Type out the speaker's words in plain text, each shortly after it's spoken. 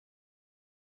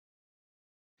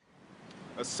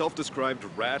A self-described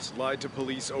rat lied to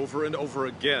police over and over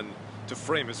again to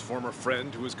frame his former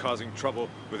friend who was causing trouble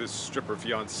with his stripper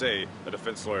fiancée, a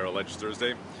defense lawyer alleged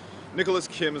Thursday. Nicholas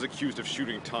Kim is accused of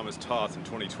shooting Thomas Toth in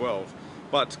 2012,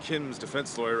 but Kim's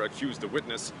defense lawyer accused the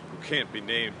witness, who can't be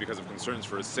named because of concerns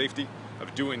for his safety,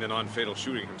 of doing the non-fatal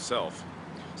shooting himself.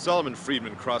 Solomon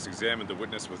Friedman cross-examined the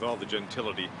witness with all the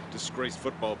gentility disgraced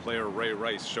football player Ray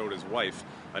Rice showed his wife,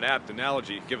 an apt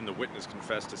analogy given the witness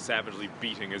confessed to savagely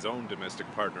beating his own domestic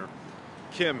partner.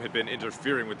 Kim had been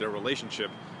interfering with their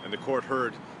relationship, and the court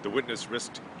heard the witness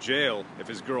risked jail if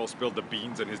his girl spilled the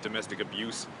beans on his domestic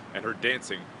abuse, and her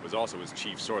dancing was also his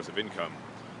chief source of income.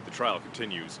 The trial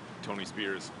continues. Tony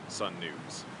Spears, Sun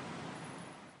News.